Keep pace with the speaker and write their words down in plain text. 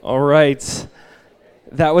All right.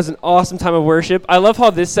 That was an awesome time of worship. I love how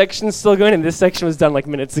this section is still going, and this section was done like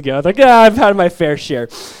minutes ago. I was like, I've had my fair share.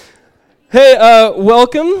 Hey,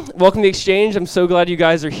 welcome. Welcome to the Exchange. I'm so glad you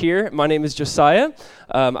guys are here. My name is Josiah.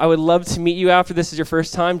 I would love to meet you after this is your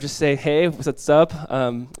first time. Just say, hey, what's up?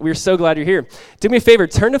 We're so glad you're here. Do me a favor.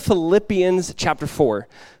 Turn to Philippians chapter 4.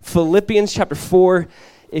 Philippians chapter 4.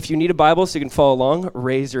 If you need a Bible so you can follow along,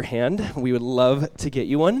 raise your hand. We would love to get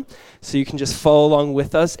you one so you can just follow along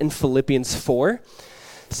with us in Philippians 4.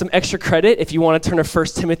 Some extra credit, if you want to turn to 1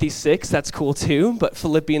 Timothy 6, that's cool too, but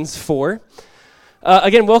Philippians 4.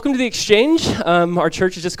 Again, welcome to the Exchange. Our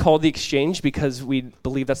church is just called the Exchange because we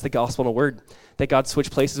believe that's the gospel in a word, that God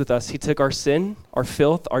switched places with us. He took our sin, our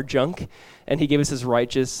filth, our junk, and he gave us his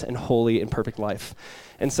righteous and holy and perfect life.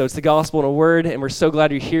 And so it's the gospel in a word, and we're so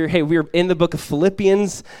glad you're here. Hey, we're in the book of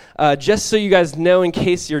Philippians. Just so you guys know, in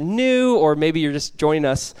case you're new or maybe you're just joining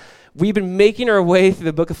us, we've been making our way through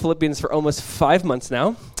the book of Philippians for almost 5 months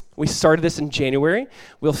now. We started this in January.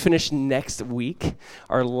 We'll finish next week.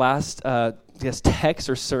 Our last text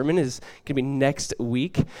or sermon is going to be next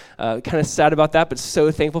week. Kind of sad about that, but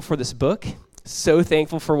so thankful for this book. So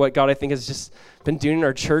thankful for what God, I think, has just been doing in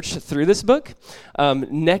our church through this book.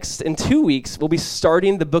 Next, in 2 weeks, we'll be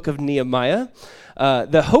starting the book of Nehemiah.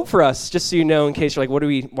 The hope for us, just so you know, in case you're like,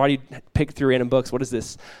 why do you pick through random books? What is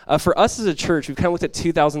this? For us as a church, we've kind of looked at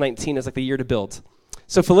 2019 as like the year to build.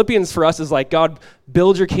 So Philippians for us is like, God,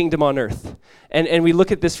 build your kingdom on earth. And we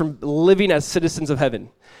look at this from living as citizens of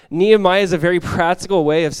heaven. Nehemiah is a very practical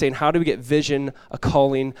way of saying, how do we get vision, a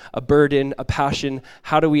calling, a burden, a passion?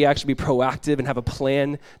 How do we actually be proactive and have a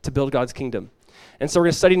plan to build God's kingdom? And so we're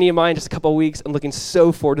going to study Nehemiah in just a couple of weeks. I'm looking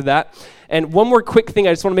so forward to that. And one more quick thing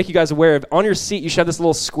I just want to make you guys aware of. On your seat, you should have this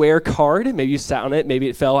little square card. Maybe you sat on it. Maybe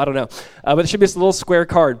it fell. I don't know. But there should be this little square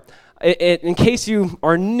card. In case you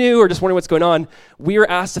are new or just wondering what's going on, we were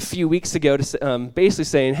asked a few weeks ago to basically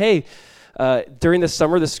saying, hey, during the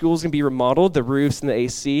summer, the school's going to be remodeled, the roofs and the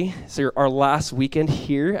AC. So our last weekend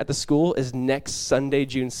here at the school is next Sunday,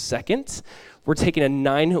 June 2nd. We're taking a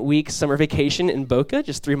 9-week summer vacation in Boca,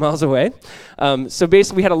 just 3 miles away. So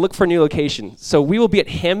basically, we had to look for a new location. So we will be at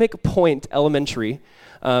Hammock Point Elementary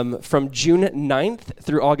from June 9th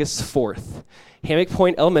through August 4th. Hammock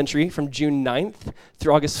Point Elementary from June 9th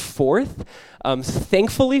through August 4th.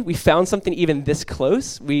 Thankfully, we found something even this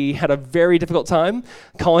close. We had a very difficult time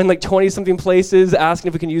calling like 20-something places, asking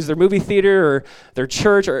if we can use their movie theater or their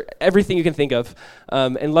church or everything you can think of.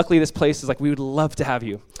 And luckily, this place is like, we would love to have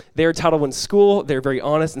you. They were Title I school. They were very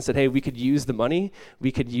honest and said, hey, we could use the money.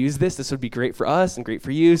 We could use this. This would be great for us and great for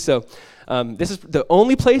you. So this is the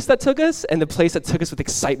only place that took us and the place that took us with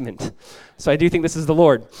excitement. So I do think this is the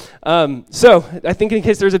Lord. So I think in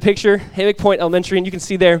case there's a picture, Hammock Point Elementary, and you can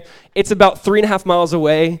see there, it's about 3.5 miles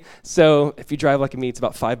away. So if you drive like me, it's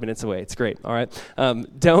about 5 minutes away. It's great. All right.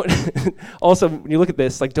 Don't also, when you look at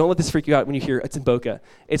this, like, don't let this freak you out when you hear it's in Boca.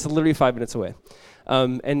 It's literally 5 minutes away.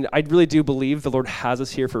 And I really do believe the Lord has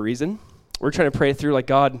us here for a reason. We're trying to pray through, like,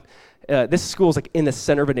 God, this school is like in the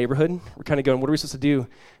center of a neighborhood. We're kind of going, what are we supposed to do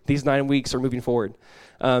these 9 weeks or moving forward?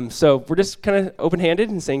 So we're just kind of open-handed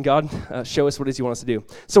and saying, God, show us what it is you want us to do.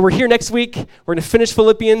 So we're here next week. We're going to finish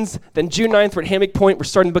Philippians. Then June 9th, we're at Hammock Point. We're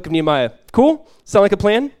starting the book of Nehemiah. Cool? Sound like a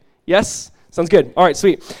plan? Yes? Sounds good. All right,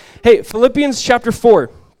 sweet. Hey, Philippians chapter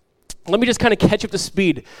 4. Let me just kind of catch up to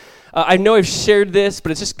speed. I know I've shared this,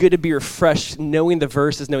 but it's just good to be refreshed, knowing the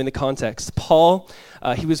verses, knowing the context. Paul,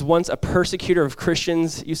 he was once a persecutor of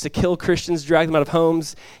Christians, used to kill Christians, drag them out of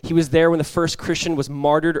homes. He was there when the first Christian was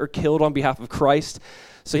martyred or killed on behalf of Christ.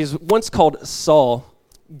 So he was once called Saul.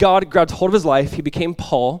 God grabbed hold of his life. He became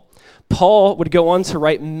Paul. Paul would go on to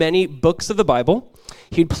write many books of the Bible.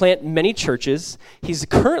 He'd plant many churches. He's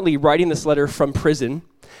currently writing this letter from prison,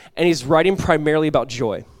 and he's writing primarily about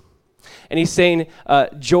joy. And he's saying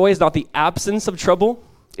joy is not the absence of trouble,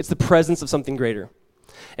 it's the presence of something greater.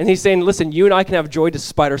 And he's saying, listen, you and I can have joy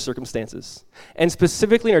despite our circumstances. And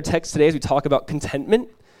specifically in our text today, as we talk about contentment,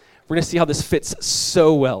 we're going to see how this fits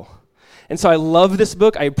so well. And so I love this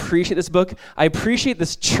book. I appreciate this book. I appreciate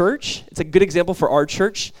this church. It's a good example for our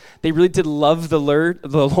church. They really did love the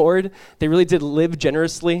Lord. They really did live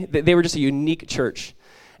generously. They were just a unique church.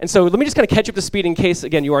 And so let me just kind of catch up to speed in case,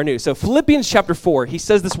 again, you are new. So Philippians chapter 4, he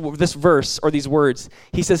says this verse, or these words.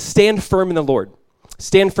 He says, stand firm in the Lord.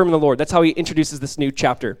 Stand firm in the Lord. That's how he introduces this new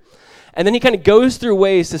chapter. And then he kind of goes through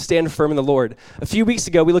ways to stand firm in the Lord. A few weeks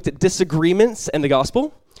ago, we looked at disagreements and the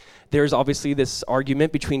gospel. there's obviously this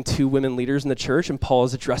argument between two women leaders in the church, and Paul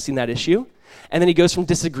is addressing that issue. And then he goes from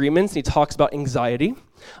disagreements, and he talks about anxiety.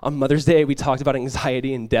 On Mother's Day, we talked about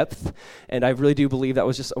anxiety in depth, and I really do believe that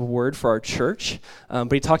was just a word for our church.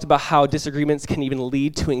 But he talked about how disagreements can even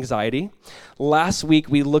lead to anxiety. Last week,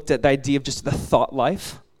 we looked at the idea of just the thought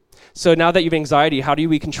life. So now that you have anxiety, how do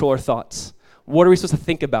we control our thoughts? What are we supposed to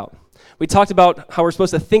think about? We talked about how we're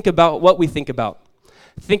supposed to think about what we think about.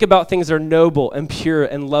 Think about things that are noble and pure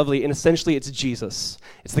and lovely, and essentially it's Jesus.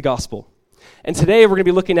 It's the gospel. And today we're going to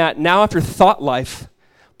be looking at, now after thought life,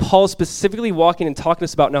 Paul is specifically walking and talking to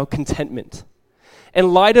us about now contentment.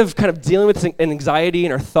 In light of kind of dealing with anxiety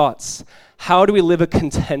in our thoughts, how do we live a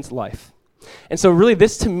content life? And so really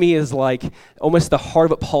this to me is like almost the heart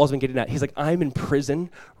of what Paul's been getting at. He's like, I'm in prison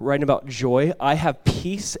writing about joy. I have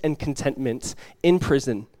peace and contentment in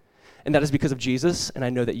prison. And that is because of Jesus, and I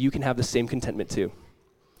know that you can have the same contentment too.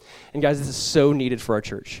 And guys, this is so needed for our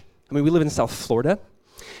church. I mean, we live in South Florida.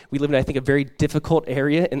 We live in, I think, a very difficult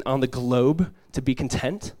area on the globe to be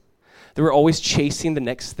content. That we're always chasing the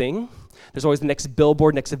next thing. There's always the next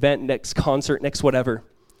billboard, next event, next concert, next whatever.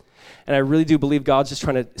 And I really do believe God's just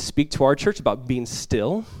trying to speak to our church about being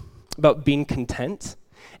still, about being content.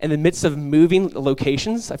 In the midst of moving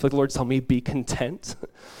locations, I feel like the Lord's telling me, be content.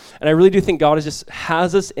 And I really do think God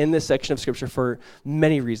has us in this section of Scripture for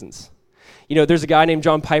many reasons. You know, there's a guy named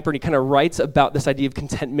John Piper, and he kind of writes about this idea of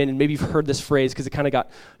contentment, and maybe you've heard this phrase because it kind of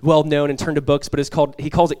got well-known and turned to books, but he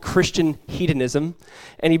calls it Christian hedonism.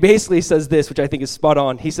 And he basically says this, which I think is spot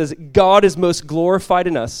on. He says, God is most glorified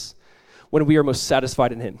in us when we are most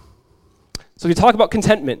satisfied in him. So we talk about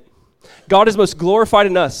contentment. God is most glorified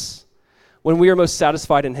in us when we are most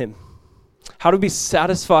satisfied in him. How do we be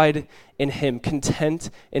satisfied in him, content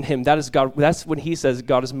in him? That is God. That's when he says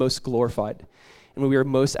God is most glorified, and when we are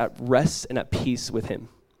most at rest and at peace with him.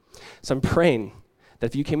 So I'm praying that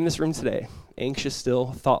if you came in this room today, anxious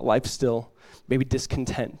still, thought life still, maybe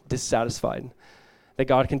discontent, dissatisfied, that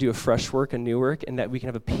God can do a fresh work, a new work, and that we can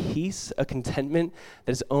have a peace, a contentment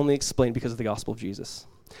that is only explained because of the gospel of Jesus.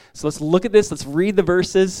 So let's look at this, let's read the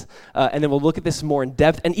verses, and then we'll look at this more in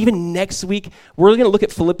depth. And even next week, we're going to look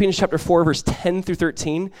at Philippians chapter 4, verse 10 through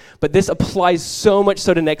 13, but this applies so much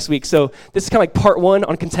so to next week. So this is kind of like part one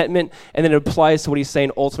on contentment, and then it applies to what he's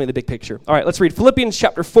saying ultimately the big picture. All right, let's read Philippians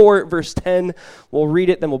chapter 4, verse 10. We'll read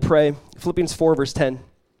it, then we'll pray. Philippians 4, verse 10.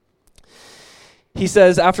 He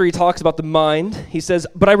says, after he talks about the mind, he says,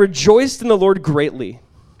 "But I rejoiced in the Lord greatly,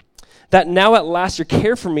 that now at last your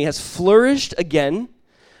care for me has flourished again,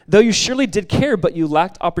 though you surely did care, but you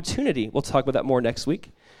lacked opportunity." We'll talk about that more next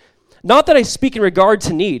week. "Not that I speak in regard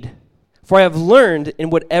to need, for I have learned in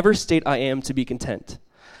whatever state I am to be content.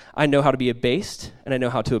 I know how to be abased, and I know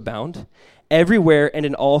how to abound. Everywhere and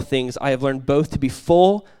in all things I have learned both to be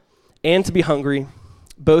full and to be hungry,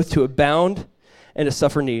 both to abound and to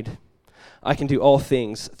suffer need. I can do all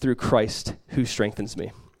things through Christ who strengthens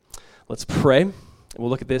me." Let's pray, and we'll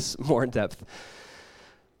look at this more in depth.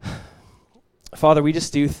 Father, we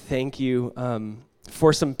just do thank you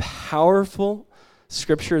for some powerful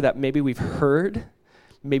scripture that maybe we've heard,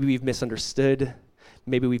 maybe we've misunderstood,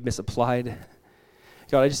 maybe we've misapplied.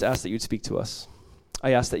 God, I just ask that you'd speak to us.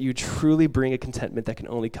 I ask that you truly bring a contentment that can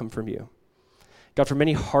only come from you. God, for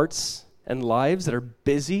many hearts and lives that are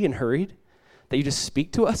busy and hurried, that you just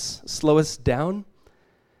speak to us, slow us down.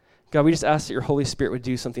 God, we just ask that your Holy Spirit would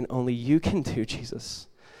do something only you can do, Jesus,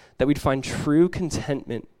 that we'd find true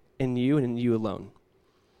contentment in you and in you alone.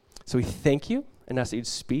 So we thank you and ask that you'd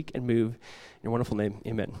speak and move in your wonderful name.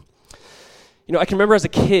 Amen. You know, I can remember as a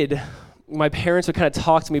kid, my parents would kind of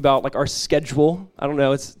talk to me about like our schedule. I don't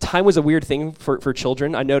know, time was a weird thing for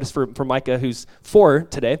children. I noticed for Micah, who's 4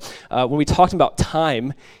 today, when we talked about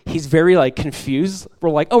time, he's very like confused.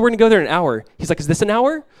 We're like, oh, we're gonna go there in an hour. He's like, is this an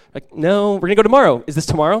hour? Like, no, we're gonna go tomorrow. Is this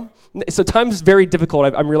tomorrow? So time's very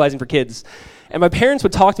difficult, I'm realizing, for kids. And my parents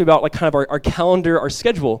would talk to me about like kind of our calendar, our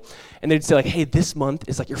schedule. And they'd say like, hey, this month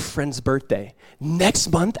is like your friend's birthday. Next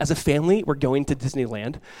month as a family, we're going to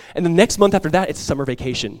Disneyland. And the next month after that, it's summer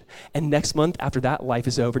vacation. And next month after that, life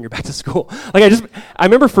is over and you're back to school. Like I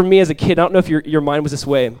remember for me as a kid, I don't know if your mind was this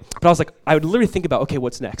way, but I was like, I would literally think about, okay,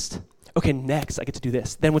 what's next? Okay, next I get to do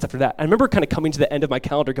this. Then what's after that? I remember kind of coming to the end of my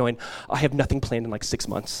calendar going, I have nothing planned in like 6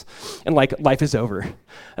 months. And like life is over.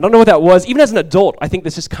 I don't know what that was. Even as an adult, I think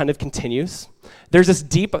this just kind of continues. There's this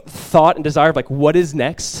deep thought and desire of like, what is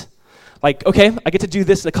next? Like, okay, I get to do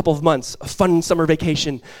this in a couple of months, a fun summer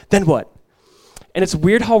vacation. Then what? And it's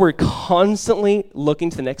weird how we're constantly looking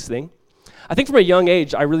to the next thing. I think from a young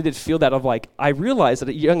age, I really did feel that of like, I realized at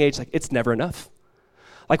a young age, like it's never enough.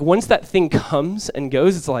 Like once that thing comes and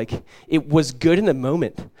goes, it's like it was good in the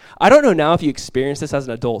moment. I don't know now if you experience this as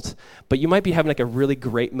an adult, but you might be having like a really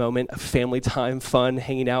great moment of family time, fun,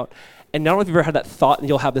 hanging out. And I don't know if you've ever had that thought, and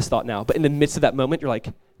you'll have this thought now, but in the midst of that moment, you're like,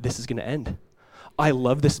 this is going to end. I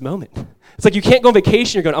love this moment. It's like you can't go on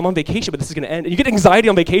vacation. You're going, I'm on vacation, but this is going to end. And you get anxiety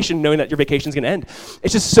on vacation knowing that your vacation is going to end.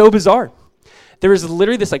 It's just so bizarre. There is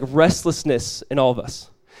literally this like restlessness in all of us.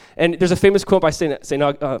 And there's a famous quote by St.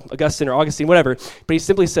 Augustine or Augustine, whatever, but he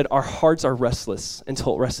simply said, our hearts are restless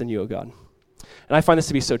until it rests in you, O God. And I find this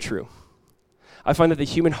to be so true. I find that the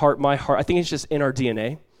human heart, my heart, I think it's just in our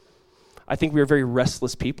DNA. I think we are very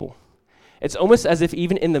restless people. It's almost as if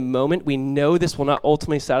even in the moment, we know this will not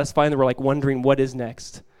ultimately satisfy, and we're like wondering what is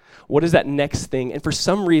next. What is that next thing? And for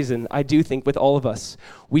some reason, I do think with all of us,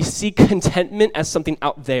 we see contentment as something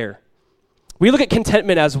out there. We look at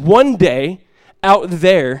contentment as one day out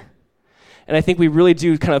there, and I think we really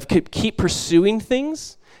do kind of keep pursuing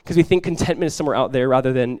things because we think contentment is somewhere out there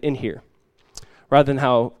rather than in here, rather than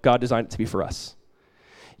how God designed it to be for us.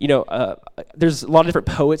 You know, there's a lot of different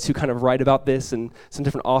poets who kind of write about this, and some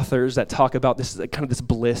different authors that talk about this kind of this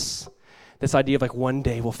bliss, this idea of like one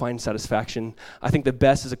day we'll find satisfaction. I think the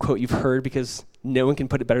best is a quote you've heard because no one can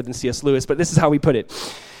put it better than C.S. Lewis, but this is how we put it.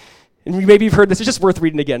 And maybe you've heard this. It's just worth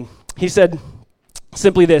reading again. He said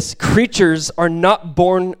simply this: creatures are not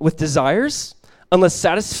born with desires unless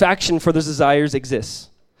satisfaction for those desires exists.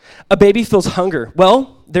 A baby feels hunger.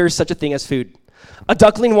 Well, there is such a thing as food. A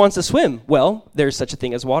duckling wants to swim. Well, there is such a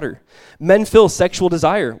thing as water. Men feel sexual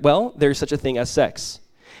desire. Well, there is such a thing as sex.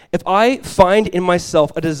 If I find in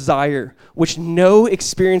myself a desire which no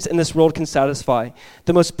experience in this world can satisfy,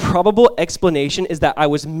 the most probable explanation is that I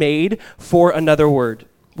was made for another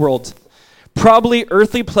world. Probably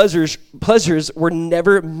earthly pleasures were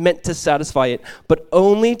never meant to satisfy it, but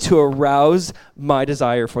only to arouse my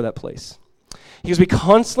desire for that place. Because we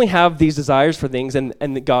constantly have these desires for things,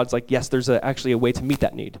 and God's like, yes, there's actually a way to meet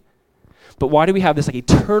that need. But why do we have this like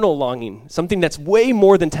eternal longing, something that's way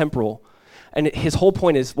more than temporal? And his whole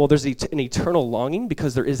point is, well, there's an eternal longing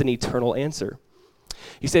because there is an eternal answer.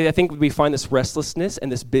 You say, I think we find this restlessness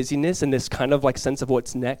and this busyness and this kind of like sense of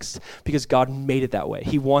what's next because God made it that way.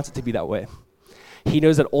 He wants it to be that way. He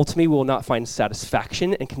knows that ultimately we will not find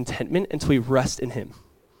satisfaction and contentment until we rest in him.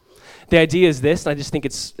 The idea is this, and I just think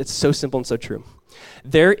it's so simple and so true.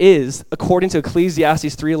 There is, according to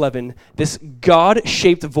Ecclesiastes 3:11, this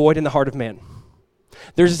God-shaped void in the heart of man.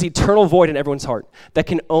 There's this eternal void in everyone's heart that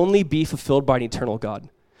can only be fulfilled by an eternal God.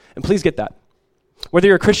 And please get that. Whether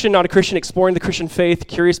you're a Christian, not a Christian, exploring the Christian faith,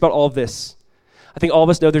 curious about all of this, I think all of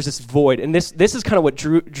us know there's this void. And this is kind of what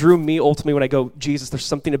drew me ultimately when I go, Jesus, there's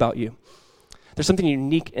something about you. There's something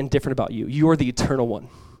unique and different about you. You are the eternal one.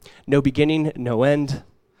 No beginning, no end.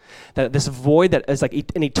 That this void that is like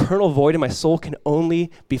an eternal void in my soul can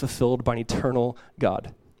only be fulfilled by an eternal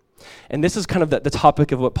God. And this is kind of the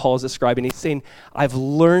topic of what Paul is describing. He's saying, I've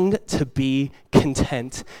learned to be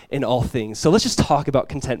content in all things. So let's just talk about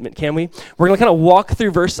contentment, can we? We're going to kind of walk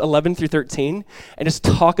through verse 11 through 13 and just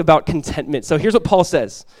talk about contentment. So here's what Paul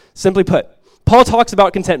says. Simply put, Paul talks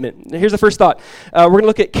about contentment. Here's the first thought. We're going to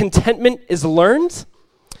look at contentment is learned.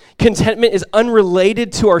 Contentment is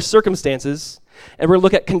unrelated to our circumstances. And we're going to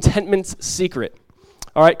look at contentment's secret.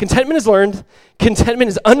 All right, contentment is learned. Contentment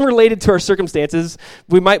is unrelated to our circumstances.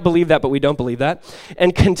 We might believe that, but we don't believe that.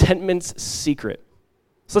 And contentment's secret.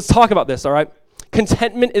 So let's talk about this, all right?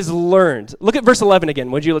 Contentment is learned. Look at verse 11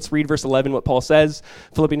 again, would you? Let's read verse 11, what Paul says.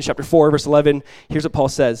 Philippians chapter 4, verse 11. Here's what Paul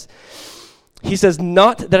says. He says,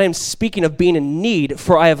 not that I'm speaking of being in need,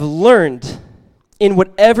 for I have learned in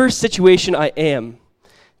whatever situation I am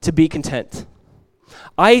to be content.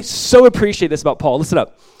 I so appreciate this about Paul. Listen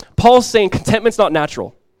up. Paul's saying contentment's not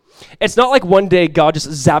natural. It's not like one day God just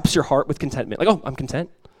zaps your heart with contentment. Like, oh, I'm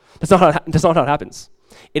content. That's not how it happens.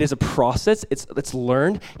 It is a process. It's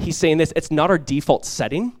learned. He's saying this. It's not our default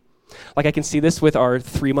setting. Like I can see this with our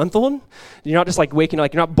 3-month-old. You're not just like waking,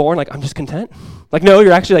 like you're not born like, I'm just content. Like, no,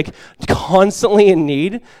 you're actually like constantly in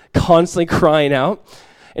need, constantly crying out.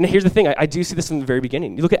 And here's the thing, I do see this from the very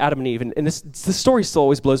beginning. You look at Adam and Eve, and this story still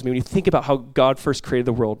always blows me when you think about how God first created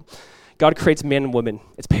the world. God creates man and woman.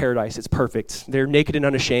 It's paradise. It's perfect. They're naked and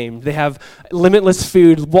unashamed. They have limitless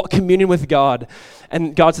food, communion with God.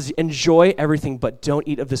 And God says, enjoy everything, but don't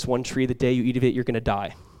eat of this one tree. The day you eat of it, you're going to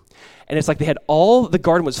die. And it's like they had the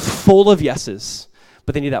garden was full of yeses,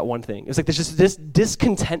 but they needed that one thing. It was like there's just this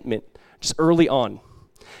discontentment just early on.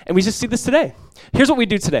 And we just see this today. Here's what we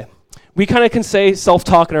do today. We kind of can say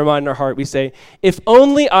self-talk in our mind and our heart. We say, if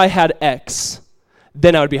only I had X,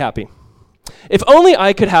 then I would be happy. If only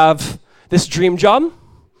I could have this dream job,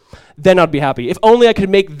 then I'd be happy. If only I could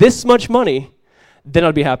make this much money, then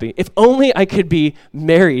I'd be happy. If only I could be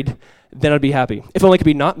married, then I'd be happy. If only I could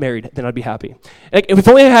be not married, then I'd be happy. Like, if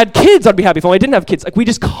only I had kids, I'd be happy. If only I didn't have kids. Like, we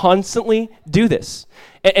just constantly do this.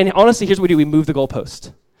 And honestly, here's what we do. We move the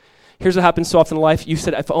goalpost. Here's what happens so often in life. You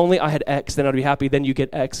said, if only I had X, then I'd be happy. Then you get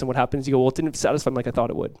X, and what happens? You go, well, it didn't satisfy me like I thought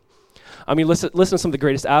it would. I mean, listen to some of the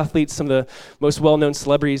greatest athletes, some of the most well-known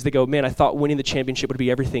celebrities. They go, man, I thought winning the championship would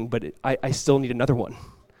be everything, but I still need another one.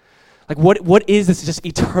 Like, what is this just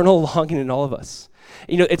eternal longing in all of us?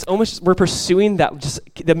 You know, it's almost, we're pursuing that, just,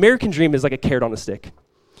 the American dream is like a carrot on a stick.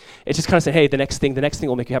 It's just kind of saying, hey, the next thing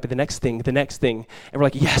will make you happy, the next thing. And we're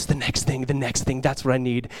like, yes, the next thing, that's what I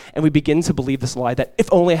need. And we begin to believe this lie that if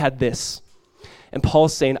only I had this. And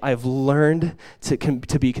Paul's saying, I've learned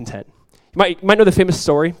to be content. You might know the famous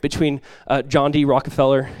story between John D.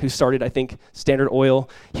 Rockefeller, who started, I think, Standard Oil.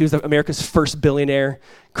 He was America's first billionaire,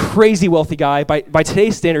 crazy wealthy guy. By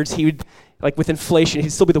today's standards, he would, like with inflation,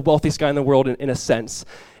 he'd still be the wealthiest guy in the world in a sense.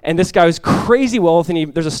 And this guy was crazy wealthy,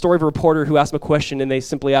 and there's a story of a reporter who asked him a question, and they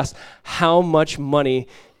simply asked, how much money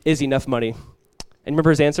is enough money? And remember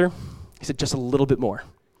his answer? He said, just a little bit more.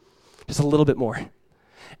 Just a little bit more.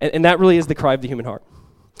 And that really is the cry of the human heart.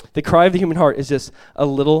 The cry of the human heart is just a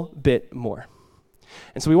little bit more.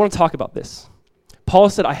 And so we want to talk about this. Paul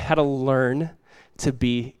said, I had to learn to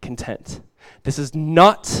be content. This is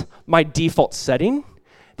not my default setting.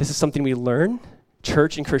 This is something we learn.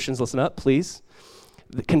 Church and Christians, listen up, please.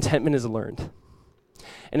 The contentment is learned.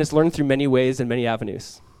 And it's learned through many ways and many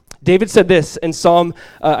avenues. David said this in Psalm,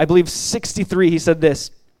 I believe 63, he said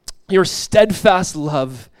this, your steadfast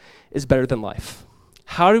love is better than life.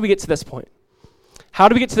 How do we get to this point? How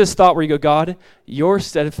do we get to this thought where you go, God, your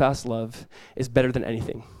steadfast love is better than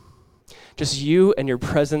anything. Just you and your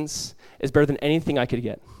presence is better than anything I could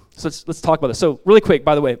get. So let's talk about this. So really quick,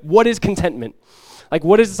 by the way, what is contentment? Like,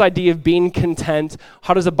 what is this idea of being content?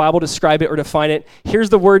 How does the Bible describe it or define it? Here's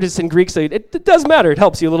the word. It's in Greek, so it does matter. It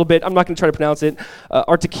helps you a little bit. I'm not going to try to pronounce it.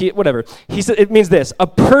 Whatever. He said it means this: a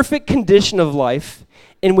perfect condition of life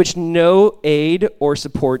in which no aid or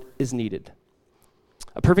support is needed.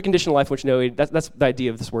 A perfect condition of life in which no aid. That's the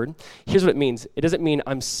idea of this word. Here's what it means. It doesn't mean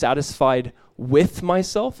I'm satisfied with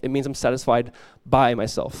myself. It means I'm satisfied by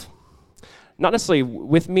myself. Not necessarily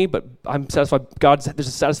with me, but I'm satisfied. There's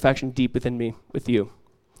a satisfaction deep within me with you,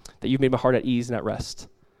 that you've made my heart at ease and at rest.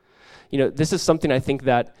 You know, this is something I think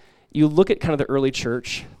that you look at kind of the early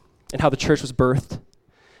church and how the church was birthed,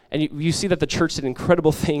 and you see that the church did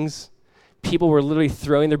incredible things. People were literally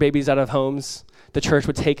throwing their babies out of homes. The church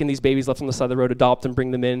would take in these babies left on the side of the road, adopt them,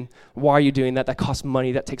 bring them in. Why are you doing that? That costs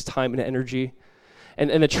money. That takes time and energy.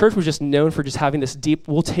 And the church was just known for just having this deep,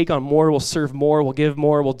 we'll take on more, we'll serve more, we'll give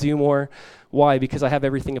more, we'll do more. Why? Because I have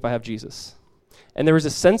everything if I have Jesus. And there was a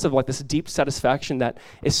sense of like this deep satisfaction that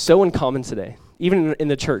is so uncommon today, even in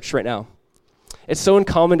the church right now. It's so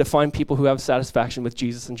uncommon to find people who have satisfaction with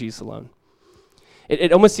Jesus and Jesus alone.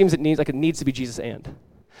 It almost seems it needs to be Jesus and.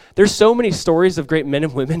 There's so many stories of great men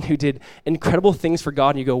and women who did incredible things for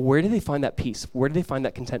God, and you go, where did they find that peace? Where did they find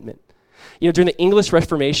that contentment? You know, during the English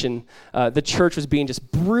Reformation, the church was being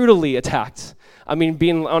just brutally attacked. I mean,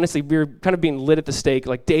 we were kind of being lit at the stake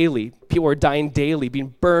like daily. People were dying daily,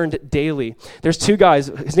 being burned daily. There's two guys.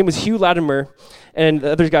 His name was Hugh Latimer, and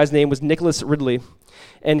the other guy's name was Nicholas Ridley.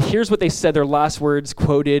 And here's what they said, their last words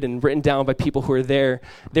quoted and written down by people who were there.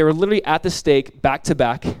 They were literally at the stake, back to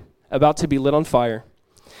back, about to be lit on fire.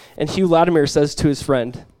 And Hugh Latimer says to his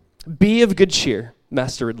friend, "Be of good cheer,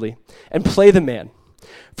 Master Ridley, and play the man.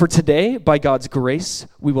 For today, by God's grace,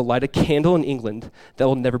 we will light a candle in England that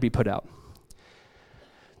will never be put out."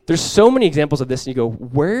 There's so many examples of this, and you go,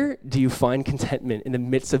 where do you find contentment in the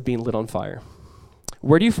midst of being lit on fire?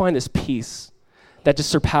 Where do you find this peace that just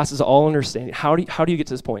surpasses all understanding? How do you get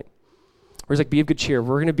to this point? Where it's like, be of good cheer.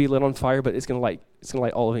 We're going to be lit on fire, but it's going to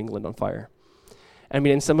light all of England on fire. I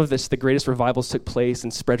mean, in some of this, the greatest revivals took place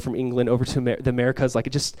and spread from England over to the Americas. Like,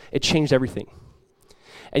 it changed everything.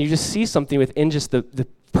 And you just see something within just the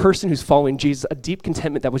person who's following Jesus, a deep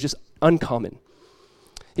contentment that was just uncommon.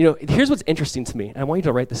 You know, here's what's interesting to me, and I want you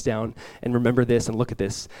to write this down and remember this and look at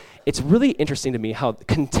this. It's really interesting to me how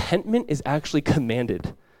contentment is actually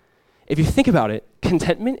commanded. If you think about it,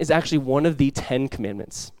 contentment is actually one of the 10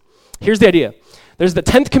 commandments. Here's the idea. There's the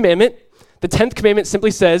 10th commandment. The 10th commandment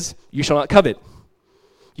simply says, you shall not covet.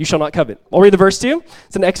 You shall not covet. I'll read the verse to you.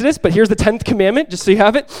 It's in Exodus, but here's the 10th commandment, just so you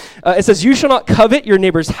have it. It says, you shall not covet your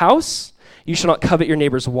neighbor's house. You shall not covet your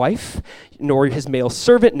neighbor's wife, nor his male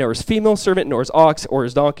servant, nor his female servant, nor his ox, or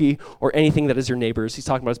his donkey, or anything that is your neighbor's. He's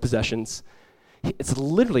talking about his possessions. It's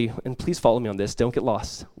literally, and please follow me on this, don't get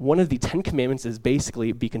lost. One of the 10 commandments is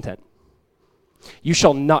basically be content. You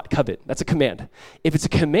shall not covet. That's a command. If it's a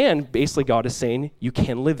command, basically God is saying you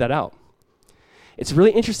can live that out. It's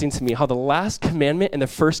really interesting to me how the last commandment and the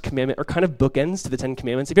first commandment are kind of bookends to the 10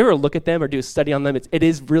 commandments. If you ever look at them or do a study on them, it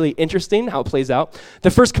is really interesting how it plays out.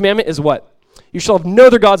 The first commandment is what? You shall have no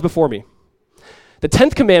other gods before me. The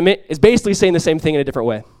 10th commandment is basically saying the same thing in a different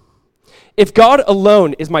way. If God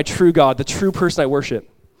alone is my true God, the true person I worship,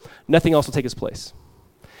 nothing else will take his place.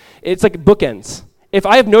 It's like bookends. If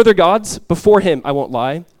I have no other gods before him, I won't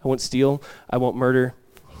lie, I won't steal, I won't murder,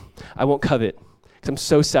 I won't covet, because I'm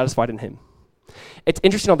so satisfied in him. It's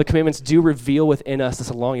interesting how the commandments do reveal within us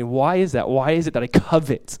this longing. Why is that? Why is it that I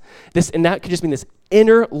covet? This, and that could just mean this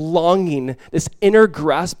inner longing, this inner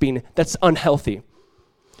grasping that's unhealthy.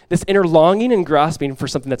 This inner longing and grasping for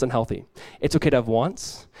something that's unhealthy. It's okay to have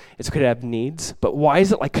wants. It's okay to have needs. But why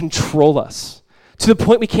is it like control us? To the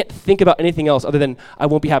point we can't think about anything else other than I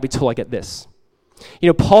won't be happy till I get this. You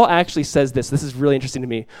know, Paul actually says this. This is really interesting to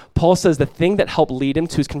me. Paul says the thing that helped lead him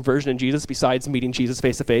to his conversion in Jesus, besides meeting Jesus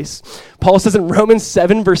face to face, Paul says in Romans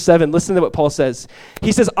 7, verse 7, listen to what Paul says.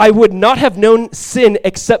 He says, I would not have known sin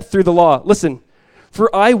except through the law. Listen,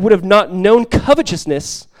 for I would have not known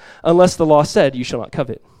covetousness unless the law said, you shall not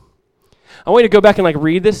covet. I want you to go back and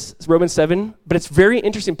read this, Romans 7, but it's very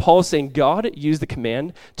interesting. Paul is saying God used the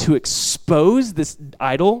command to expose this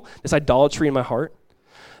idol, this idolatry in my heart,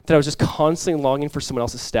 that I was just constantly longing for someone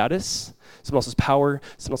else's status, someone else's power,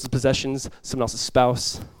 someone else's possessions, someone else's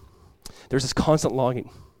spouse. There's this constant longing.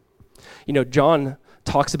 You know, John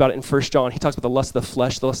talks about it in 1 John. He talks about the lust of the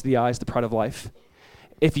flesh, the lust of the eyes, the pride of life.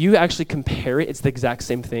 If you actually compare it, it's the exact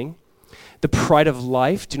same thing. The pride of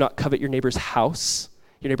life, do not covet your neighbor's house,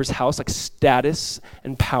 like status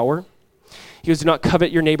and power. He goes, do not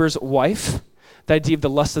covet your neighbor's wife, the idea of the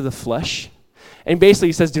lust of the flesh. And basically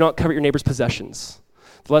he says, do not covet your neighbor's possessions.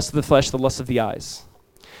 The lust of the flesh, the lust of the eyes.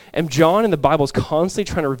 And John in the Bible is constantly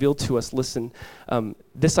trying to reveal to us, listen,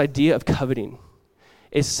 this idea of coveting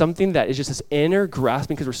is something that is just this inner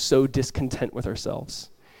grasping because we're so discontent with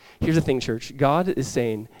ourselves. Here's the thing, church. God is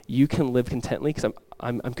saying you can live contently because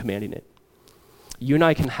I'm commanding it. You and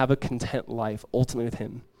I can have a content life ultimately with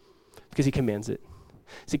him because he commands it.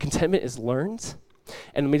 See, contentment is learned.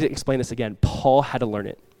 And let me explain this again. Paul had to learn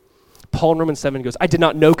it. Paul in Romans 7 goes, I did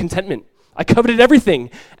not know contentment. I coveted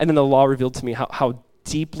everything. And then the law revealed to me how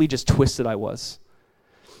deeply just twisted I was.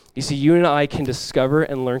 You see, you and I can discover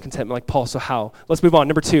and learn contentment like Paul. So how? Let's move on.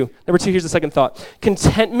 Number two, here's the second thought.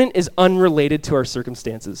 Contentment is unrelated to our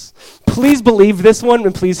circumstances. Please believe this one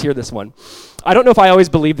and please hear this one. I don't know if I always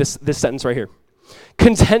believe this sentence right here.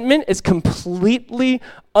 Contentment is completely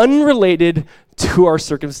unrelated to our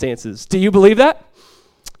circumstances. Do you believe that?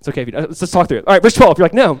 It's okay if you don't. Let's talk through it. All right, verse 12. You're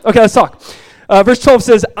like, no. Okay, let's talk. Verse 12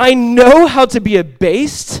 says, I know how to be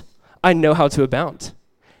abased. I know how to abound.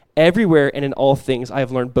 Everywhere and in all things I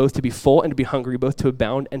have learned both to be full and to be hungry, both to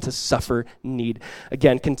abound and to suffer need.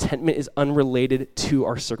 Again, contentment is unrelated to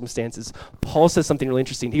our circumstances. Paul says something really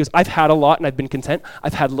interesting. He goes, I've had a lot and I've been content.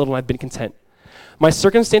 I've had little and I've been content. My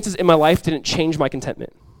circumstances in my life didn't change my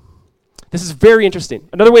contentment. This is very interesting.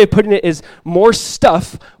 Another way of putting it is more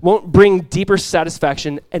stuff won't bring deeper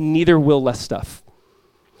satisfaction and neither will less stuff.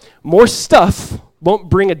 More stuff won't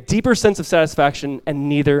bring a deeper sense of satisfaction and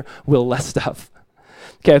neither will less stuff.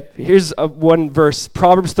 Okay, here's one verse,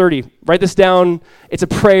 Proverbs 30. Write this down. It's a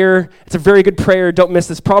prayer. It's a very good prayer. Don't miss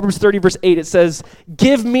this. Proverbs 30, verse 8, it says,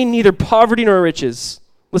 give me neither poverty nor riches.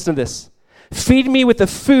 Listen to this. Feed me with the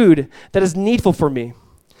food that is needful for me,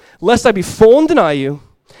 lest I be full and deny you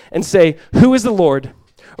and say, who is the Lord?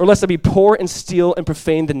 Or lest I be poor and steal and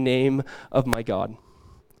profane the name of my God.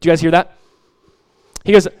 Do you guys hear that?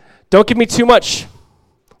 He goes, don't give me too much,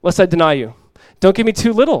 lest I deny you. Don't give me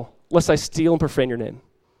too little, lest I steal and profane your name.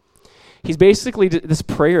 He's basically, this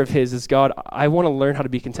prayer of his is, God, I want to learn how to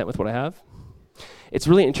be content with what I have. It's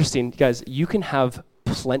really interesting, guys. You can have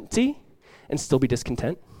plenty and still be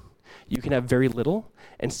discontent. You can have very little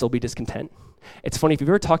and still be discontent. It's funny, if you've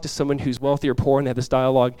ever talked to someone who's wealthy or poor and they have this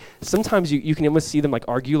dialogue, sometimes you can almost see them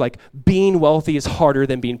argue being wealthy is harder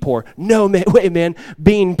than being poor. No, man, wait, man,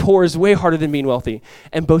 being poor is way harder than being wealthy.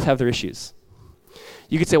 And both have their issues.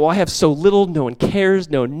 You could say, well, I have so little, no one cares,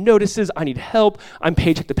 no one notices, I need help, I'm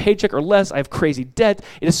paycheck to paycheck or less, I have crazy debt.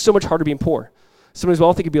 It is so much harder being poor. Someone who's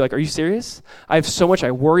wealthy could be like, are you serious? I have so much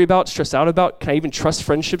I worry about, stress out about. Can I even trust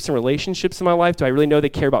friendships and relationships in my life? Do I really know they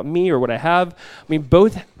care about me or what I have? I mean,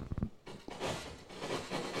 both. I'm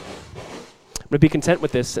going to be content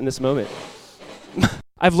with this in this moment.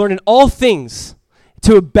 I've learned in all things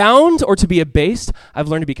to abound or to be abased. I've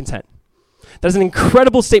learned to be content. That is an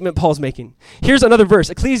incredible statement Paul's making. Here's another verse.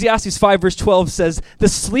 Ecclesiastes 5 verse 12 says, "The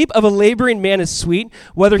sleep of a laboring man is sweet,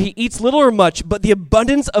 whether he eats little or much, but the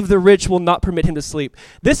abundance of the rich will not permit him to sleep."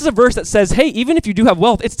 This is a verse that says, hey, even if you do have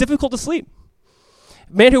wealth, it's difficult to sleep.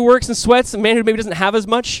 A man who works and sweats, a man who maybe doesn't have as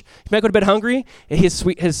much, he might go to bed hungry, and his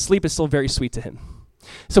sleep is still very sweet to him.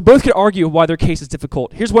 So both could argue why their case is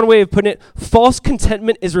difficult. Here's one way of putting it. False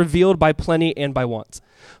contentment is revealed by plenty and by want.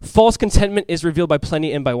 False contentment is revealed by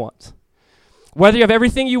plenty and by want. Whether you have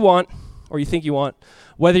everything you want or you think you want,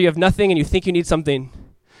 whether you have nothing and you think you need something,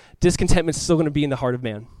 discontentment is still going to be in the heart of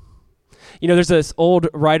man. You know, there's this old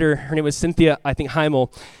writer, her name was Cynthia, I think,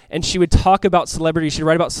 Heimel, and she would talk about celebrities. She'd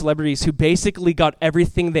write about celebrities who basically got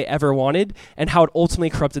everything they ever wanted and how it ultimately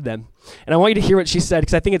corrupted them. And I want you to hear what she said,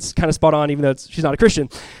 because I think it's kind of spot on, even though she's not a Christian.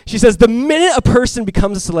 She says, the minute a person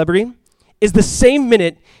becomes a celebrity is the same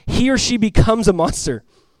minute he or she becomes a monster.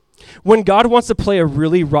 When God wants to play a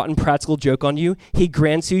really rotten practical joke on you, he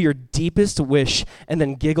grants you your deepest wish and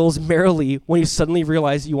then giggles merrily when you suddenly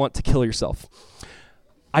realize you want to kill yourself.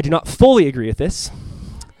 I do not fully agree with this,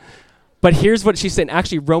 but here's what she's saying.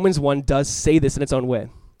 Actually, Romans 1 does say this in its own way.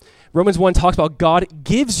 Romans 1 talks about God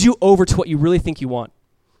gives you over to what you really think you want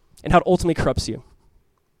and how it ultimately corrupts you.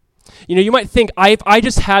 You know, you might think, if I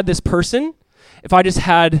just had this person, if I just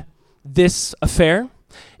had this affair,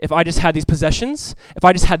 if I just had these possessions, if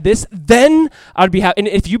I just had this, then I'd be happy. And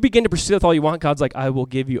if you begin to pursue with all you want, God's like, I will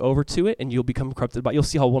give you over to it, and you'll become corrupted by it. You'll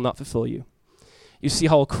see how it will not fulfill you. You see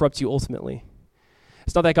how it will corrupt you ultimately.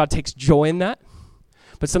 It's not that God takes joy in that,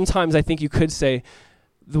 but sometimes I think you could say,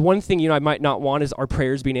 the one thing I might not want is our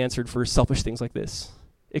prayers being answered for selfish things like this.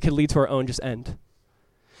 It could lead to our own just end.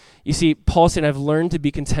 You see, Paul said, I've learned to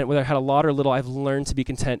be content. Whether I had a lot or little, I've learned to be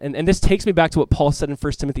content. And this takes me back to what Paul said in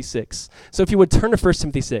 1 Timothy 6. So if you would turn to 1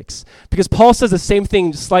 Timothy 6, because Paul says the same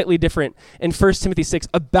thing slightly different in 1 Timothy 6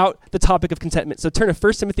 about the topic of contentment. So turn to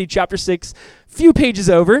 1 Timothy chapter 6, few pages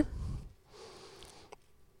over.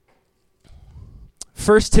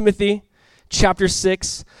 1 Timothy chapter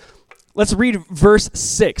 6. Let's read verse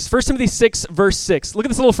 6. 1 Timothy 6, verse 6. Look at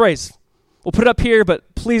this little phrase. We'll put it up here,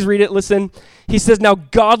 but please read it. Listen. He says, now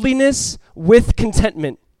godliness with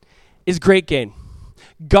contentment is great gain.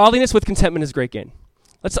 Godliness with contentment is great gain.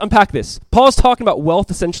 Let's unpack this. Paul's talking about wealth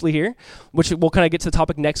essentially here, which we'll kind of get to the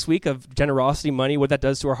topic next week of generosity, money, what that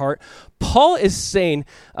does to our heart. Paul is saying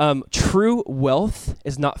true wealth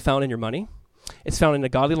is not found in your money. It's found in a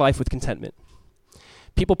godly life with contentment.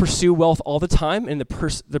 People pursue wealth all the time. In the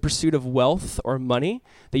pursuit of wealth or money,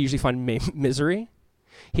 they usually find misery.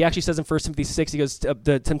 He actually says in 1 Timothy 6, he goes,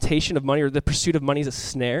 the temptation of money or the pursuit of money is a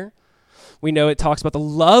snare. We know it talks about the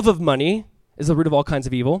love of money is the root of all kinds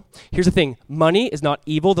of evil. Here's the thing. Money is not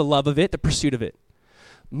evil, the love of it, the pursuit of it.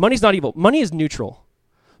 Money's not evil. Money is neutral.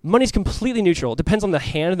 Money's completely neutral. It depends on the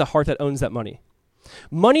hand and the heart that owns that money.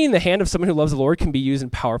 Money in the hand of someone who loves the Lord can be used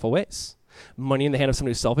in powerful ways. Money in the hand of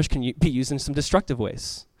someone who's selfish can be used in some destructive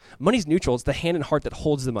ways. Money's neutral. It's the hand and heart that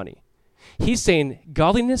holds the money. He's saying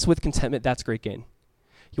godliness with contentment, that's great gain.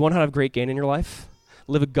 You want to have great gain in your life?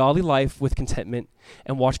 Live a godly life with contentment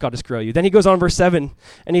and watch God just grow you. Then he goes on verse 7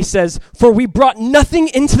 and he says, for we brought nothing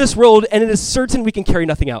into this world and it is certain we can carry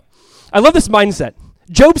nothing out. I love this mindset.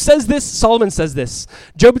 Job says this, Solomon says this.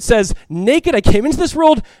 Job says, naked I came into this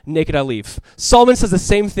world, naked I leave. Solomon says the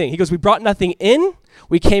same thing. He goes, we brought nothing in,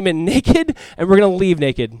 we came in naked, and we're going to leave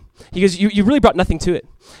naked. He goes, you really brought nothing to it.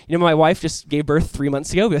 You know, my wife just gave birth 3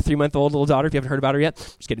 months ago. We have a 3-month-old little daughter, if you haven't heard about her yet.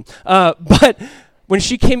 Just kidding. But when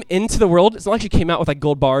she came into the world, it's not like she came out with like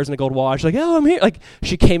gold bars and a gold watch, like, oh, I'm here. Like,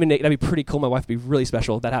 she came in naked. That'd be pretty cool. My wife would be really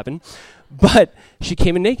special if that happened. But she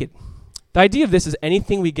came in naked. The idea of this is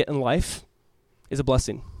anything we get in life is a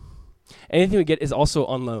blessing. Anything we get is also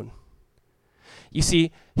on loan. You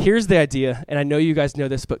see, here's the idea, and I know you guys know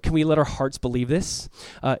this, but can we let our hearts believe this?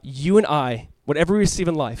 You and I, whatever we receive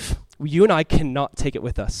in life, you and I cannot take it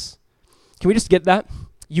with us. Can we just get that?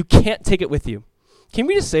 You can't take it with you. Can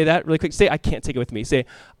we just say that really quick? Say, I can't take it with me. Say,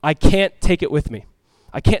 I can't take it with me.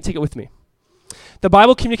 I can't take it with me. The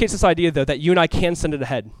Bible communicates this idea, though, that you and I can send it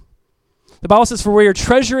ahead. The Bible says, for where your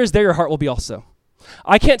treasure is, there your heart will be also.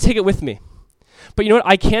 I can't take it with me. But you know what?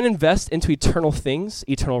 I can invest into eternal things,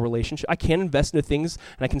 eternal relationship. I can invest into things,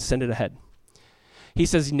 and I can send it ahead. He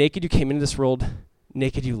says, naked you came into this world,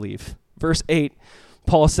 naked you leave. Verse 8,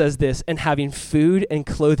 Paul says this, and having food and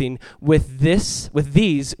clothing, with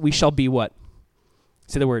these we shall be what?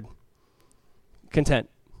 Say the word. Content.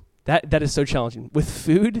 That is so challenging. With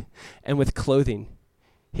food and with clothing.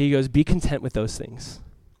 He goes, be content with those things.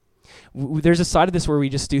 There's a side of this where we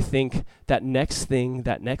just do think that next thing,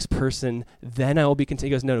 that next person, then I will be content. He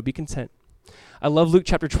goes, no, be content. I love Luke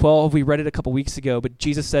chapter 12. We read it a couple weeks ago, but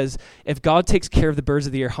Jesus says, if God takes care of the birds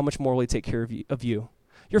of the air, how much more will he take care of you?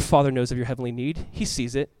 Your Father knows of your heavenly need. He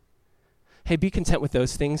sees it. Hey, be content with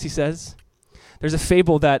those things, he says. There's a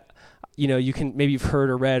fable that, maybe you've heard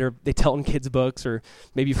or read, or they tell it in kids' books, or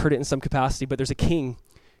maybe you've heard it in some capacity, but there's a king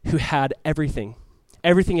who had everything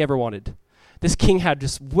he ever wanted. This king had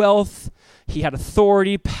just wealth, he had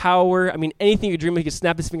authority, power. I mean, anything you dream of, he could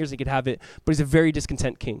snap his fingers and he could have it, but he's a very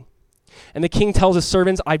discontent king. And the king tells his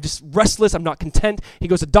servants, I'm just restless, I'm not content. He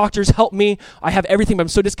goes to doctors, help me. I have everything, but I'm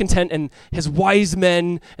so discontent. And his wise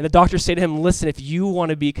men and the doctors say to him, listen, if you want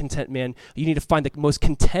to be content, man, you need to find the most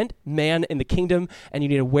content man in the kingdom, and you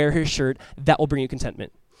need to wear his shirt. That will bring you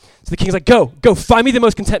contentment. So the king's like, go, find me the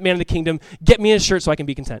most content man in the kingdom. Get me his shirt so I can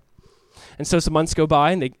be content. And so some months go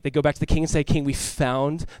by, and they go back to the king and say, King, we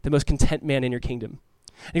found the most content man in your kingdom.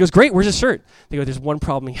 And he goes, great, where's his shirt? They go, there's one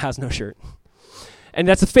problem, he has no shirt. And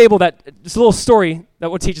that's a fable it's a little story that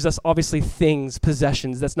what teaches us, obviously, things,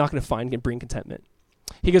 possessions, that's not going to find and bring contentment.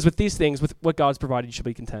 He goes, with these things, with what God's provided, you should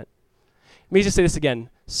be content. Let me just say this again.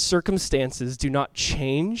 Circumstances do not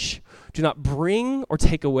change, do not bring or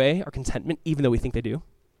take away our contentment, even though we think they do.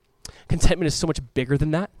 Contentment is so much bigger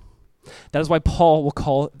than that. That is why Paul will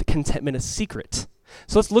call the contentment a secret.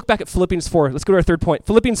 So let's look back at Philippians 4. Let's go to our third point.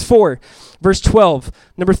 Philippians 4, verse 12.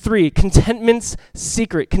 Number 3, contentment's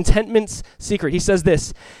secret. Contentment's secret. He says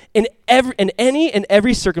this, in any and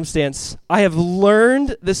every circumstance, I have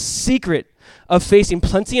learned the secret of facing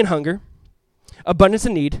plenty and hunger, abundance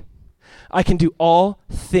and need. I can do all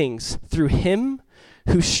things through him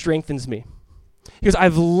who strengthens me. He goes,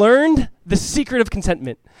 I've learned the secret of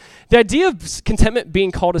contentment. The idea of contentment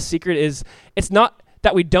being called a secret is, it's not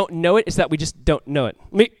that we don't know it, it's that we just don't know it.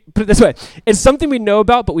 Let me put it this way. It's something we know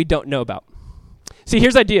about, but we don't know about. See,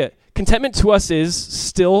 here's the idea. Contentment to us is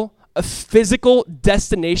still a physical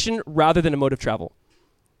destination rather than a mode of travel.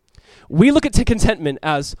 We look at contentment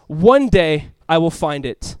as, one day I will find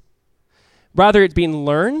it. Rather it being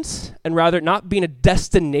learned, and rather it not being a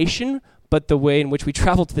destination, but the way in which we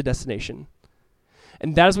travel to the destination.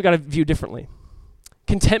 And that is what we got to view differently.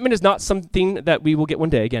 Contentment is not something that we will get one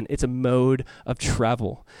day. Again, it's a mode of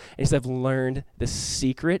travel. And he said, I've learned the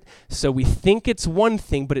secret. So we think it's one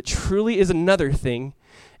thing, but it truly is another thing.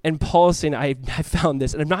 And Paul is saying, I found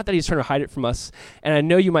this. And not that he's trying to hide it from us. And I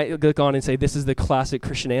know you might look on and say, this is the classic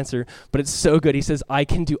Christian answer, but it's so good. He says, I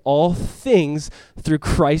can do all things through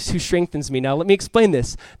Christ who strengthens me. Now, let me explain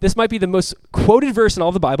this. This might be the most quoted verse in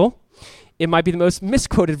all the Bible. It might be the most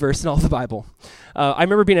misquoted verse in all the Bible. I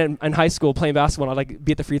remember being in high school playing basketball, and I'd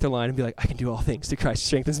be at the free throw line and be like, I can do all things through Christ who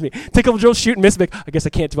strengthens me. Take a couple drills, shoot, and miss, and be like, I guess I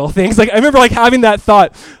can't do all things. I remember having that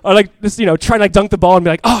thought, or this, trying to dunk the ball and be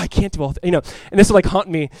like, oh, I can't do all things, and this would haunt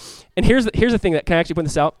me. And here's the thing that can I actually point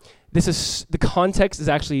this out. The context is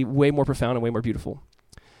actually way more profound and way more beautiful.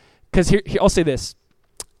 Because here I'll say this.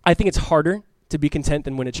 I think it's harder to be content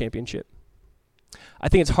than win a championship. I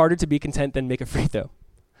think it's harder to be content than make a free throw.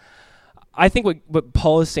 I think what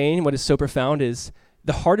Paul is saying, what is so profound, is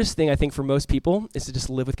the hardest thing I think for most people is to just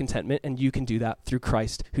live with contentment, and you can do that through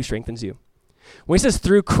Christ who strengthens you. When he says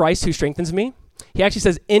through Christ who strengthens me, he actually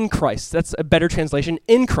says in Christ. That's a better translation,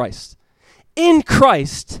 in Christ. In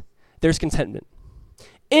Christ, there's contentment.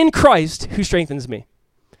 In Christ who strengthens me.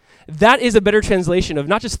 That is a better translation of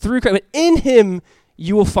not just through Christ, but in him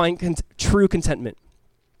you will find true contentment.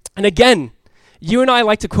 And again, you and I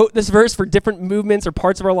like to quote this verse for different movements or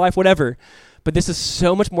parts of our life, whatever. But this is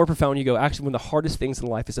so much more profound when you go, actually, one of the hardest things in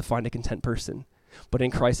life is to find a content person. But in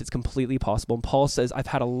Christ, it's completely possible. And Paul says, I've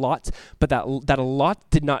had a lot, but that a lot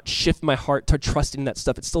did not shift my heart to trusting in that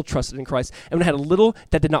stuff. It still trusted in Christ. And when I had a little,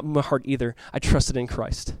 that did not move my heart either. I trusted in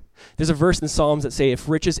Christ. There's a verse in Psalms that say, if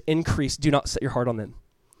riches increase, do not set your heart on them.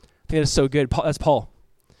 I think that's so good. That's Paul.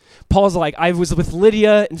 Paul's like, I was with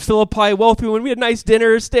Lydia in Philippi, wealthy when we had nice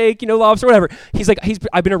dinner, steak, lobster, whatever. He's like,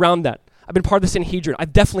 I've been around that. I've been part of the Sanhedrin.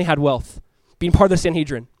 I've definitely had wealth, being part of the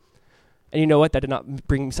Sanhedrin. And you know what? That did not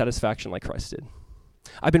bring me satisfaction like Christ did.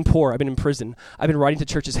 I've been poor. I've been in prison. I've been writing to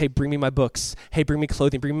churches, hey, bring me my books. Hey, bring me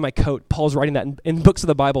clothing. Bring me my coat. Paul's writing that in books of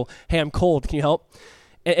the Bible. Hey, I'm cold. Can you help?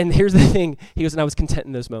 And here's the thing. He goes, and I was content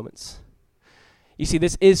in those moments. You see,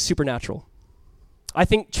 this is supernatural. I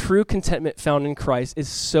think true contentment found in Christ is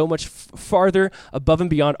so much farther above and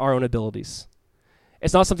beyond our own abilities.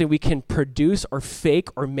 It's not something we can produce or fake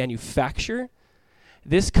or manufacture.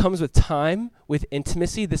 This comes with time, with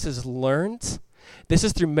intimacy. This is learned. This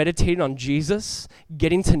is through meditating on Jesus,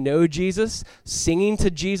 getting to know Jesus, singing to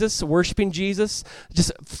Jesus, worshiping Jesus,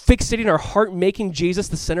 just fixating our heart, making Jesus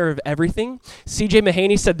the center of everything. C.J.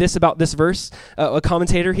 Mahaney said this about this verse, a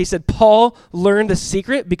commentator. He said, Paul learned the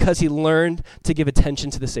secret because he learned to give attention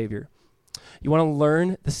to the Savior. You want to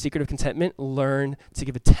learn the secret of contentment? Learn to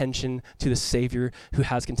give attention to the Savior who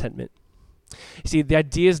has contentment. You see, the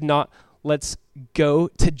idea is not let's go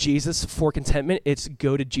to Jesus for contentment. It's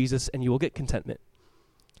go to Jesus and you will get contentment.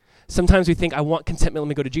 Sometimes we think, I want contentment, let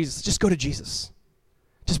me go to Jesus. Just go to Jesus.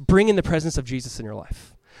 Just bring in the presence of Jesus in your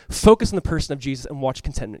life. Focus on the person of Jesus and watch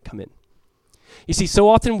contentment come in. You see, so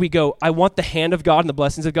often we go, I want the hand of God and the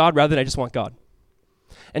blessings of God rather than I just want God.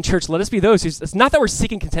 And church, let us be those it's not that we're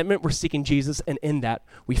seeking contentment, we're seeking Jesus, and in that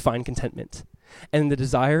we find contentment. And the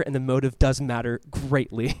desire and the motive does matter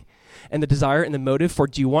greatly. And the desire and the motive for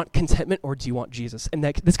do you want contentment or do you want Jesus? And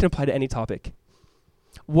this can apply to any topic.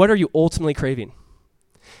 What are you ultimately craving?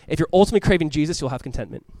 If you're ultimately craving Jesus, you'll have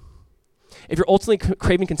contentment. If you're ultimately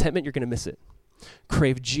craving contentment, you're going to miss it.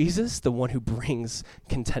 Crave Jesus, the one who brings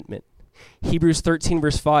contentment. Hebrews 13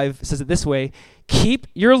 verse 5 says it this way, keep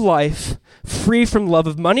your life free from love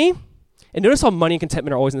of money. And notice how money and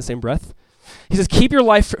contentment are always in the same breath. He says, keep your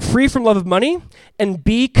life free from love of money and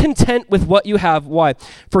be content with what you have. Why?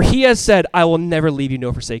 For he has said, I will never leave you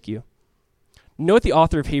nor forsake you. You know what the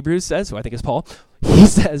author of Hebrews says, who I think is Paul? He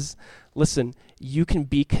says, listen, you can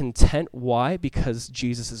be content. Why? Because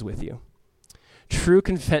Jesus is with you. True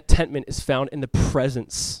contentment is found in the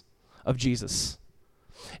presence of Jesus.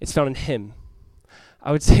 It's found in him.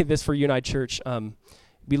 I would say this for United Church.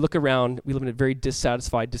 We look around, we live in a very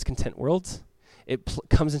dissatisfied, discontent world. It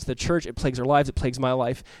comes into the church, it plagues our lives, it plagues my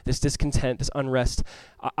life, this discontent, this unrest.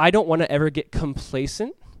 I don't want to ever get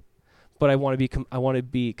complacent, but I want to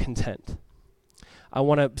be content. I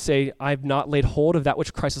want to say, I've not laid hold of that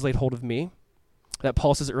which Christ has laid hold of me, that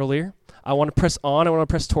Paul says earlier. I want to press on. I want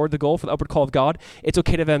to press toward the goal for the upward call of God. It's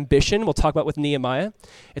okay to have ambition. We'll talk about with Nehemiah.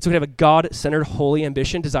 It's okay to have a God-centered, holy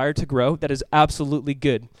ambition, desire to grow. That is absolutely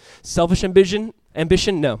good. Selfish ambition,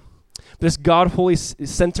 no. But this God, holy,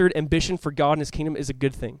 centered ambition for God and his kingdom is a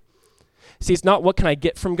good thing. See, it's not what can I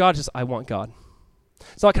get from God, it's just I want God.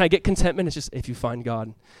 It's not can I get contentment, it's just if you find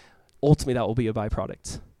God, ultimately that will be a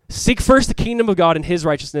byproduct. Seek first the kingdom of God and his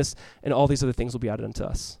righteousness, and all these other things will be added unto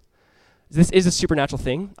us. This is a supernatural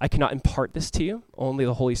thing. I cannot impart this to you. Only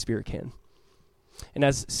the Holy Spirit can. And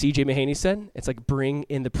as C.J. Mahaney said, it's like bring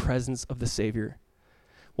in the presence of the Savior.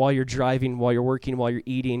 While you're driving, while you're working, while you're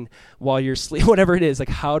eating, while you're sleeping, whatever it is, like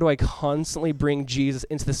how do I constantly bring Jesus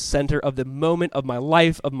into the center of the moment of my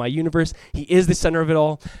life, of my universe? He is the center of it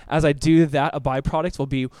all. As I do that, a byproduct will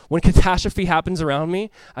be when catastrophe happens around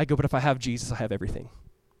me, I go, but if I have Jesus, I have everything.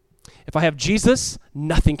 If I have Jesus,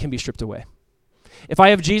 nothing can be stripped away. If I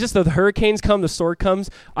have Jesus, though the hurricanes come, the sword comes,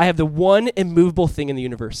 I have the one immovable thing in the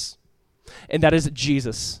universe. And that is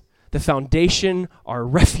Jesus, the foundation, our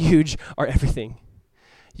refuge, our everything.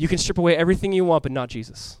 You can strip away everything you want, but not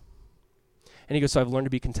Jesus. And he goes, so I've learned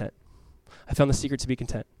to be content. I found the secret to be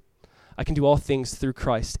content. I can do all things through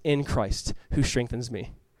Christ, in Christ, who strengthens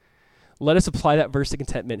me. Let us apply that verse to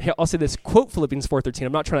contentment. Hey, I'll say this, quote Philippians 4:13.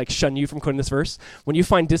 I'm not trying to shun you from quoting this verse. When you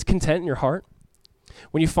find discontent in your heart,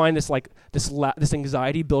 when you find this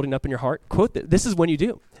anxiety building up in your heart, quote this is when you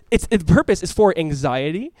do. The purpose is for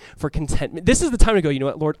anxiety, for contentment. This is the time to go, you know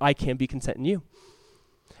what, Lord, I can be content in you.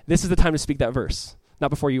 This is the time to speak that verse. Not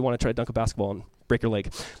before you want to try to dunk a basketball and break your leg.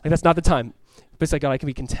 Like that's not the time. But it's like, God, I can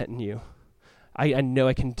be content in you. I know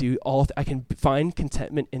I can do I can find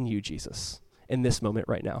contentment in you, Jesus, in this moment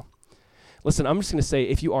right now. Listen, I'm just going to say,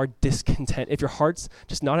 if you are discontent, if your heart's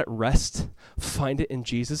just not at rest, find it in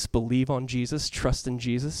Jesus, believe on Jesus, trust in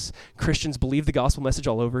Jesus. Christians, believe the gospel message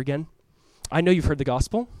all over again. I know you've heard the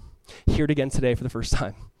gospel. Hear it again today for the first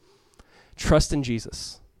time. Trust in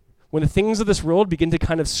Jesus. When the things of this world begin to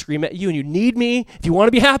kind of scream at you and you need me, if you want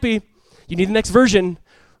to be happy, you need the next version,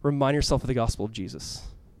 remind yourself of the gospel of Jesus.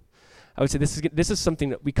 I would say this is something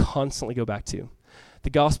that we constantly go back to. The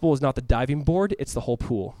gospel is not the diving board, it's the whole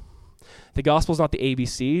pool. The gospel is not the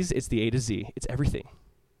ABCs, it's the A to Z. It's everything.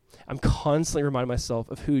 I'm constantly reminding myself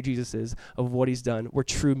of who Jesus is, of what he's done, where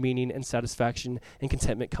true meaning and satisfaction and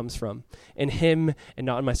contentment comes from. In him and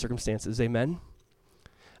not in my circumstances. Amen?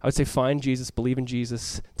 I would say find Jesus, believe in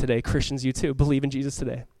Jesus today. Christians, you too, believe in Jesus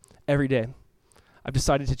today, every day. I've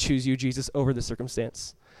decided to choose you, Jesus, over the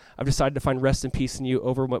circumstance. I've decided to find rest and peace in you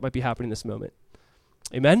over what might be happening in this moment.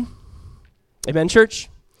 Amen? Amen, church?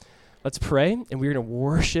 Let's pray, and we're going to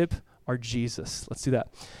worship our Jesus. Let's do that.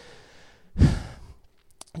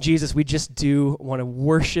 Jesus, we just do want to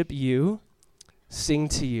worship you, sing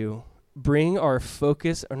to you, bring our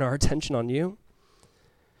focus and our attention on you.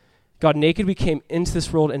 God, naked we came into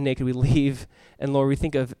this world and naked we leave. And Lord, we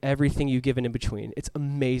think of everything you've given in between. It's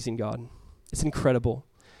amazing, God. It's incredible.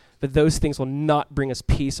 But those things will not bring us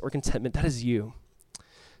peace or contentment. That is you.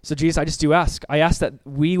 So Jesus, I just do ask. I ask that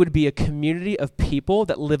we would be a community of people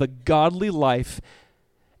that live a godly life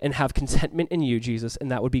and have contentment in you, Jesus, and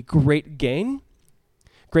that would be great gain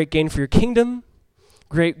for your kingdom,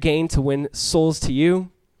 great gain to win souls to you.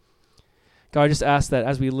 God, I just ask that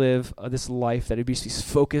as we live this life, that it be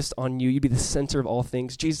focused on you. You'd be the center of all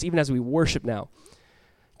things. Jesus, even as we worship now,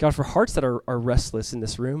 God, for hearts that are restless in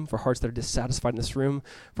this room, for hearts that are dissatisfied in this room,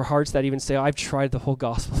 for hearts that even say, I've tried the whole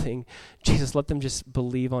gospel thing, Jesus, let them just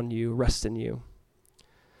believe on you, rest in you.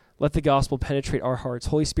 Let the gospel penetrate our hearts.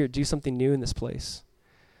 Holy Spirit, do something new in this place.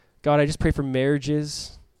 God, I just pray for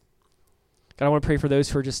marriages. God, I want to pray for those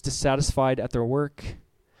who are just dissatisfied at their work,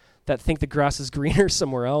 that think the grass is greener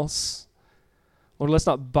somewhere else. Lord, let's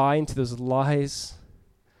not buy into those lies.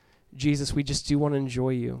 Jesus, we just do want to enjoy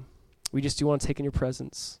you. We just do want to take in your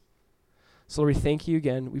presence. So Lord, we thank you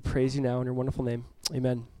again. We praise you now in your wonderful name.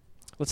 Amen.